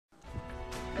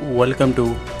welcome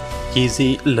to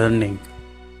Easy Learning.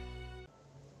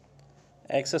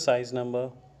 Exercise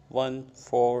number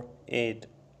 148.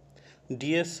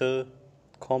 Dear Sir,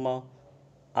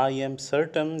 I am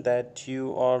certain that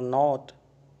you are not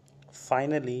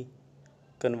finally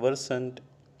conversant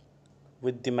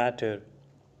with the matter,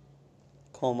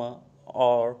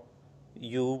 or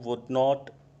you would not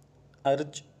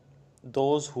urge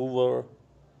those who were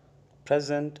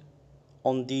present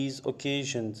on these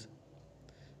occasions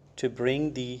to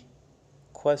bring the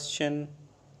question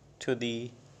to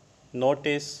the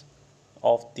notice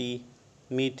of the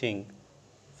meeting.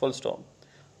 Full stop.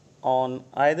 On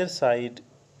either side,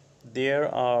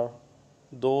 there are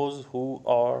those who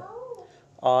are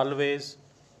always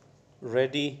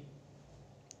ready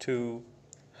to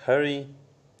hurry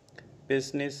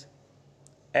business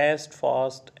as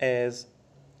fast as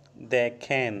they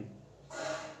can,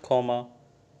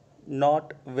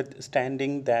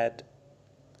 notwithstanding that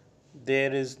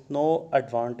there is no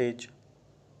advantage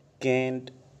gained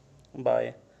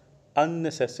by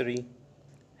unnecessary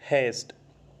haste.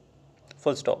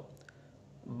 Full stop.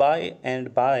 By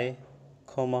and by,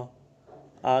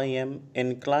 I am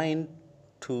inclined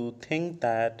to think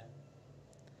that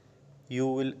you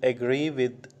will agree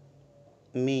with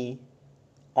me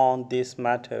on this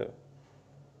matter,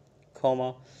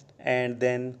 and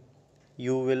then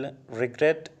you will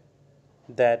regret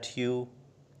that you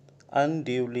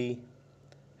unduly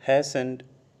hastened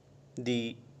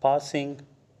the passing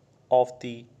of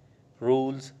the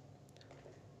rules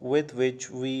with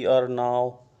which we are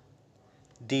now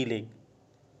dealing.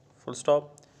 Full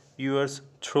stop. Yours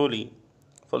truly.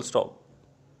 Full stop.